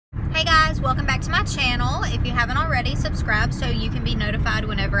Hey guys, welcome back to my channel. If you haven't already, subscribe so you can be notified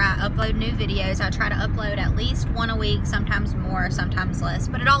whenever I upload new videos. I try to upload at least one a week, sometimes more, sometimes less,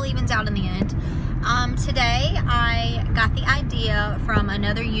 but it all evens out in the end. Today I got the idea from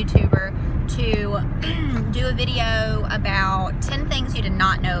another YouTuber to do a video about 10 things you did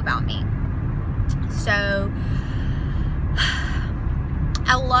not know about me. So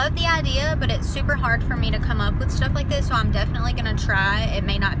I love the idea, but it's super hard for me to come up with stuff like this, so I'm definitely gonna try. It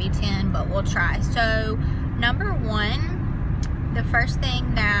may not be 10, but we'll try. So number one, the first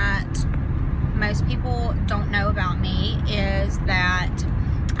thing that most people don't know about me is that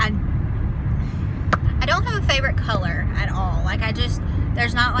I don't have a favorite color at all. Like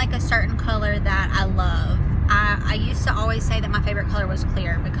there's not like a certain color that I love. I used to always say that my favorite color was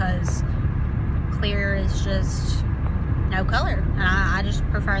clear because clear is just no color, and I just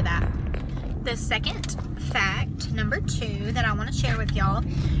prefer that. The second fact, number two, that I want to share with y'all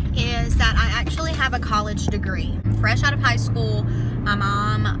is that I actually have a college degree. Fresh out of high school, my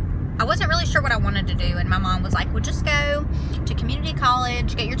mom, I wasn't really sure what I wanted to do, and my mom was like, well, just go to community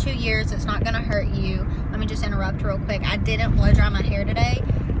college, get your 2 years, it's not gonna hurt you. Let me just interrupt real quick. I didn't blow dry my hair today,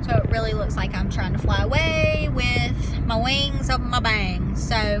 so it really looks like I'm trying to fly away with my wings of my bangs,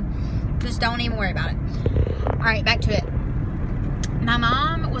 so just don't even worry about it. All right, back to it. My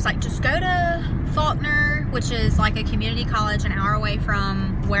mom was like, just go to Faulkner, which is like a community college an hour away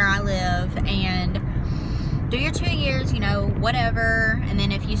from where I live, and do your 2 years, you know, whatever. And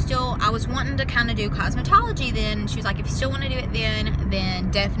then if you still, I was wanting to kind of do cosmetology then. She was like, if you still want to do it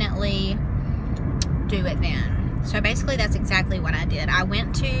then definitely do it then. So basically that's exactly what I did. I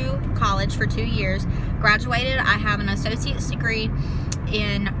went to college for 2 years, graduated. I have an associate's degree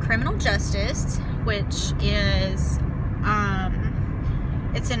in criminal justice, which is,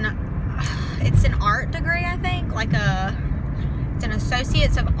 it's an art degree, I think, it's an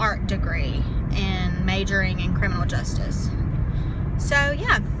associate's of art degree and majoring in criminal justice. So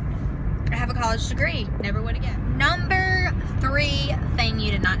yeah, I have a college degree, never would again. Number three thing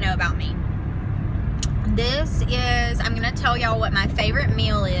you did not know about me. This is, I'm gonna tell y'all what my favorite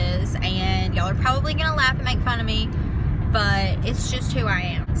meal is, and y'all are probably gonna laugh and make fun of me, but it's just who I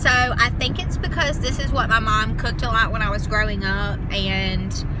am. So I think it's because this is what my mom cooked a lot when I was growing up,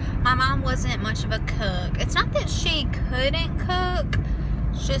 and my mom wasn't much of a cook. It's not that she couldn't cook,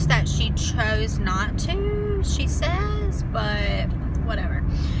 it's just that she chose not to, she says, but whatever.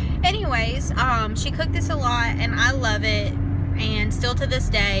 Anyways, she cooked this a lot and I love it, and still to this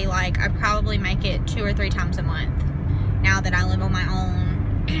day, like, I probably make it 2 or 3 times a month now that I live on my own.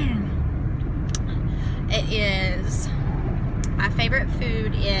 It is, my favorite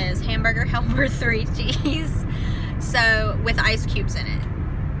food is Hamburger Helper 3 cheese, so with ice cubes in it.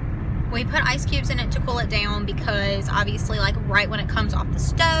 We put ice cubes in it to cool it down because obviously, like, right when it comes off the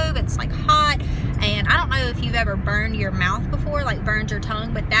stove, it's like hot, and I don't know if you've ever burned your mouth before, like burned your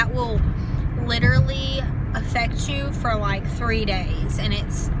tongue, but that will literally affect you for like 3 days, and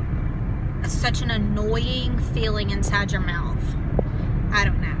it's such an annoying feeling inside your mouth. I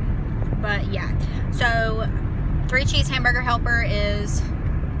don't know, but yeah. So 3 cheese Hamburger Helper is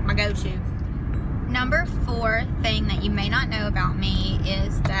my go-to. Number 4 thing that you may not know about me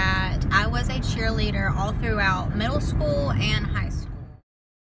is that I was a cheerleader all throughout middle school and high school.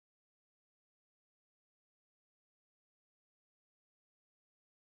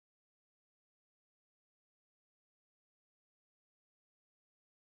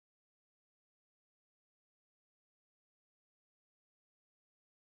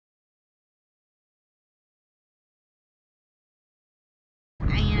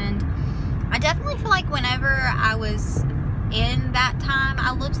 I definitely feel like whenever I was in that time,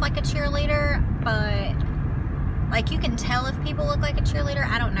 I looked like a cheerleader, but like, you can tell if people look like a cheerleader.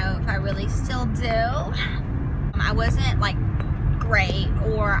 I don't know if I really still do. I wasn't like great,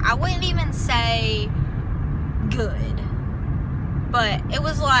 or I wouldn't even say good, but it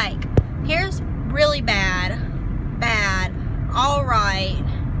was like, here's really bad, all right,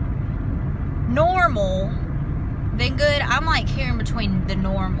 normal, then good. I'm like here in between the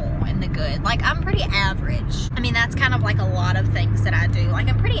normal and the good. Like, I'm pretty average. I mean, that's kind of like a lot of things that I do. Like,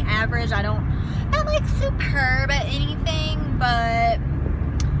 I'm pretty average. I'm not like superb at anything, but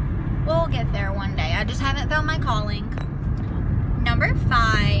we'll get there one day. I just haven't found my calling. Number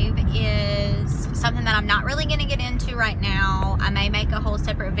 5 is something that I'm not really gonna get into right now. I may make a whole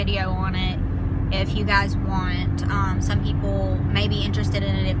separate video on it if you guys want. Some people may be interested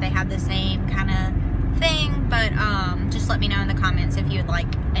in it if they have the same kind of thing, but just let me know in the comments if you would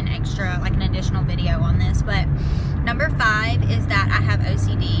like an extra, like an additional video on this. But number 5 is that I have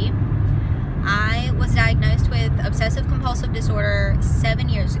OCD. I was diagnosed with obsessive compulsive disorder 7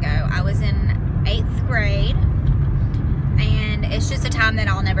 years ago. I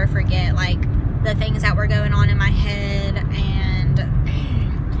forget like the things that were going on in my head, and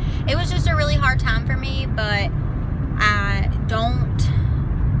it was just a really hard time for me. But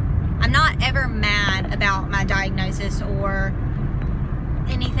I'm not ever mad about my diagnosis or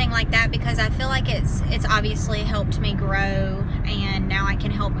anything like that, because I feel like it's obviously helped me grow, and now I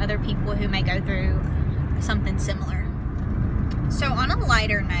can help other people who may go through something similar. So on a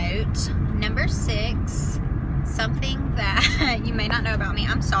lighter note, number 6, something that you may not know about me.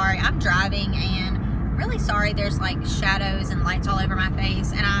 I'm sorry, I'm driving, and I'm really sorry there's like shadows and lights all over my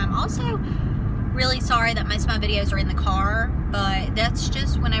face, and I'm also really sorry that most of my videos are in the car, but that's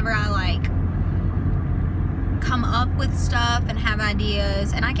just whenever I like come up with stuff and have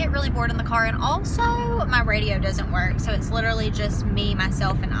ideas, and I get really bored in the car, and also my radio doesn't work, so it's literally just me,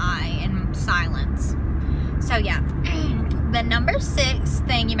 myself, and I in silence. So yeah, the number 6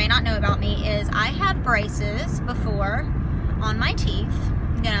 thing you may not know about me is I had braces before on my teeth.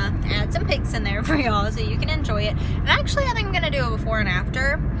 I'm gonna add some pics in there for y'all so you can enjoy it, and actually I think I'm gonna do a before and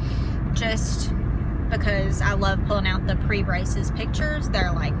after, just because I love pulling out the pre-braces pictures.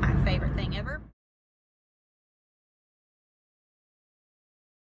 They're like my favorite thing ever.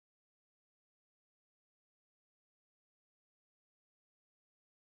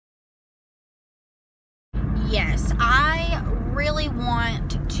 Yes, I really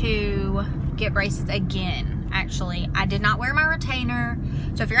want to get braces again. Actually, I did not wear my retainer.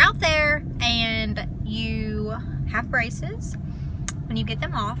 So if you're out there and you have braces, when you get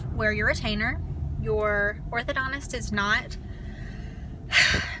them off, wear your retainer. Your orthodontist is not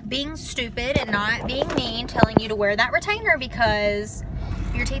being stupid and not being mean telling you to wear that retainer, because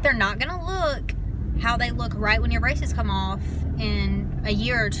your teeth are not gonna look how they look right when your braces come off in a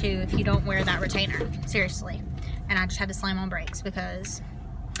year or 2 if you don't wear that retainer. Seriously. And I just had to slam on brakes because,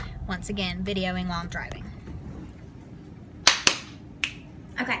 once again, videoing while I'm driving.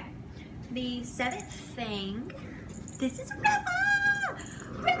 Okay, the 7th thing, this is Rippa!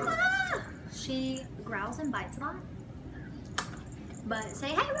 She growls and bites a lot, but say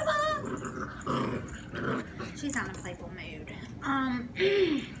hey, Rippa! She's not in a playful mood.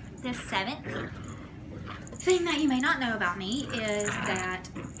 The 7th thing that you may not know about me is that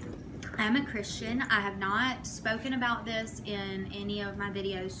I'm a Christian. I have not spoken about this in any of my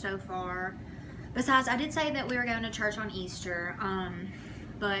videos so far. Besides, I did say that we were going to church on Easter,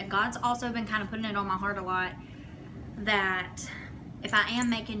 but God's also been kind of putting it on my heart a lot that if I am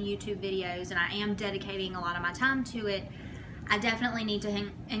making YouTube videos and I am dedicating a lot of my time to it, I definitely need to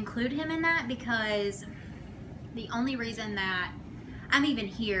include Him in that, because the only reason that I'm even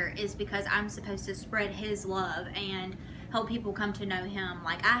here is because I'm supposed to spread His love and help people come to know Him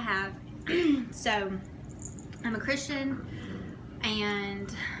like I have. So I'm a Christian,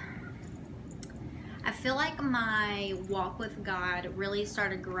 and I feel like my walk with God really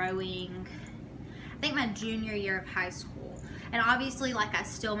started growing, I think, my junior year of high school. And obviously, like, I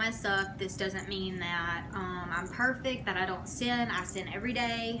still mess up. This doesn't mean that I'm perfect, that I don't sin. I sin every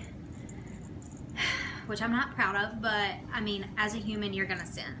day, which I'm not proud of, but I mean, as a human, you're gonna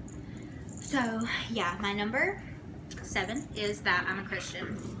sin. So yeah, my number 7 is that I'm a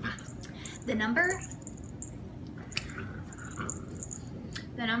Christian. The number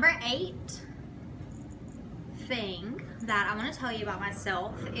 8 thing that I want to tell you about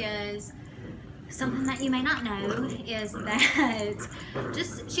myself is something that you may not know, is that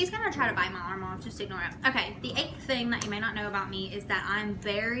she's gonna try to bite my arm off, just ignore it. Okay, the 8th thing that you may not know about me is that I'm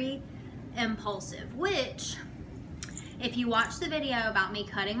very impulsive, which, if you watch the video about me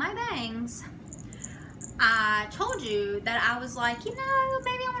cutting my bangs, I told you that I was like, you know,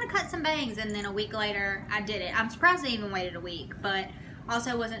 maybe I want to cut some bangs, and then a week later I did it. I'm surprised I even waited a week, but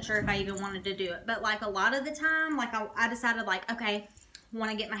also wasn't sure if I even wanted to do it. But like a lot of the time, like I decided, like, okay, I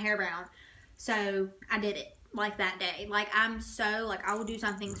want to get my hair brown, so I did it like that day. Like, I'm so, like, I will do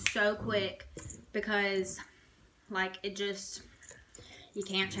something so quick because, like, it just, you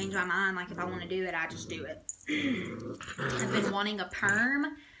can't change my mind. Like, if I want to do it, I just do it. I've been wanting a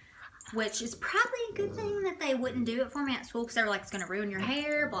perm, which is probably a good thing that they wouldn't do it for me at school, because they were like, it's going to ruin your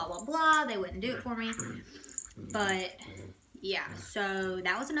hair, blah, blah, blah. They wouldn't do it for me. But yeah, so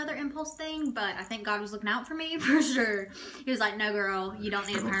that was another impulse thing, but I think God was looking out for me for sure. He was like, no, girl, you don't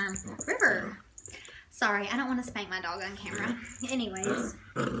need a perm. River. Sorry, I don't want to spank my dog on camera. Anyways.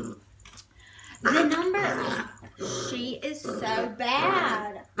 The number, she is so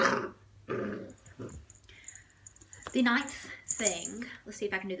bad. The 9th thing, let's see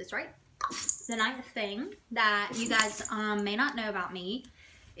if I can do this right. The 9th thing that you guys may not know about me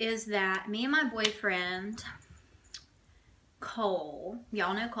is that me and my boyfriend, Cole,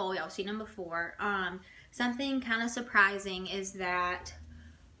 y'all know Cole, y'all seen him before. Something kind of surprising is that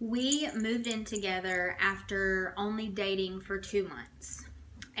We moved in together after only dating for 2 months.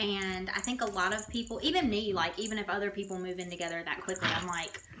 And I think a lot of people, even me, like, even if other people move in together that quickly, I'm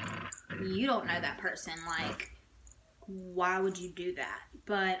like, you don't know that person. Like, why would you do that?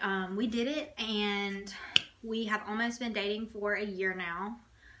 But we did it, and we have almost been dating for a year now.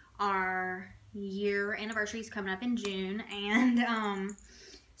 Our year anniversary is coming up in June, and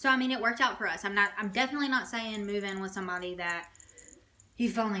so I mean, it worked out for us. I'm definitely not saying move in with somebody that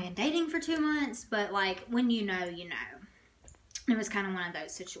you've only been dating for 2 months, but like, when you know, you know. It was kind of one of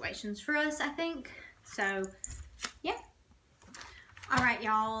those situations for us, I think. So, yeah. Alright,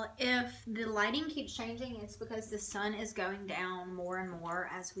 y'all. If the lighting keeps changing, it's because the sun is going down more and more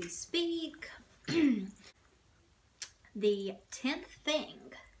as we speak. The 10th thing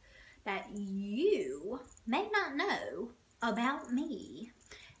that you may not know about me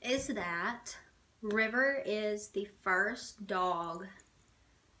is that River is the first dog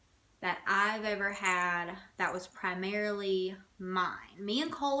that I've ever had that was primarily mine. Me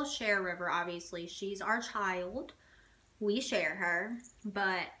and Cole share River, obviously. She's our child. We share her.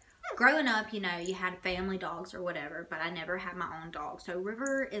 But growing up, you know, you had family dogs or whatever, but I never had my own dog. So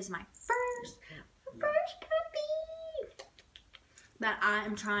River is my first puppy that I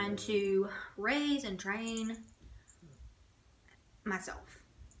am trying to raise and train myself.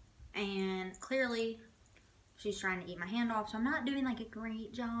 And clearly, she's trying to eat my hand off, so I'm not doing like a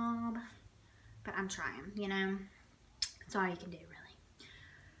great job, but I'm trying, you know. That's all you can do, really.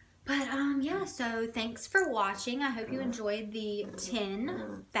 But yeah, so thanks for watching. I hope you enjoyed the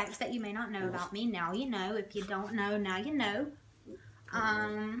 10 facts that you may not know about me. Now you know. If you don't know, now you know.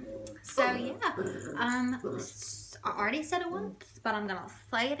 So yeah, I already said it once, but I'm gonna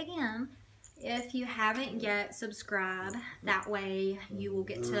say it again. If you haven't yet, subscribe. That way you will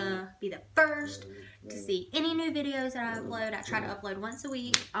get to be the first to see any new videos that I upload. I try to upload once a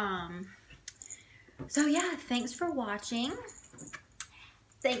week. So yeah, thanks for watching.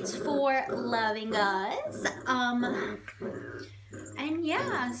 Thanks for loving us. And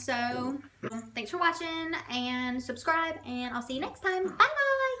yeah, so thanks for watching and subscribe, and I'll see you next time.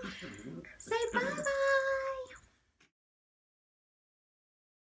 Bye-bye. Say bye-bye.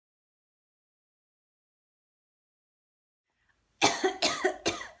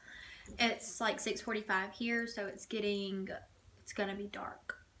 It's like 6:45 here, so it's gonna be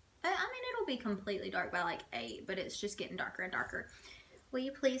dark. I mean, it'll be completely dark by like 8, but it's just getting darker and darker. Will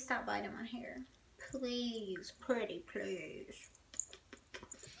you please stop biting my hair? Please, pretty please.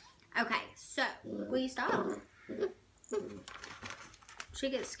 Okay, so, will you stop? She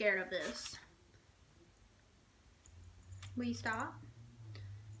gets scared of this. Will you stop?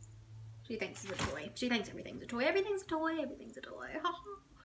 She thinks it's a toy. She thinks everything's a toy. Everything's a toy. Everything's a toy.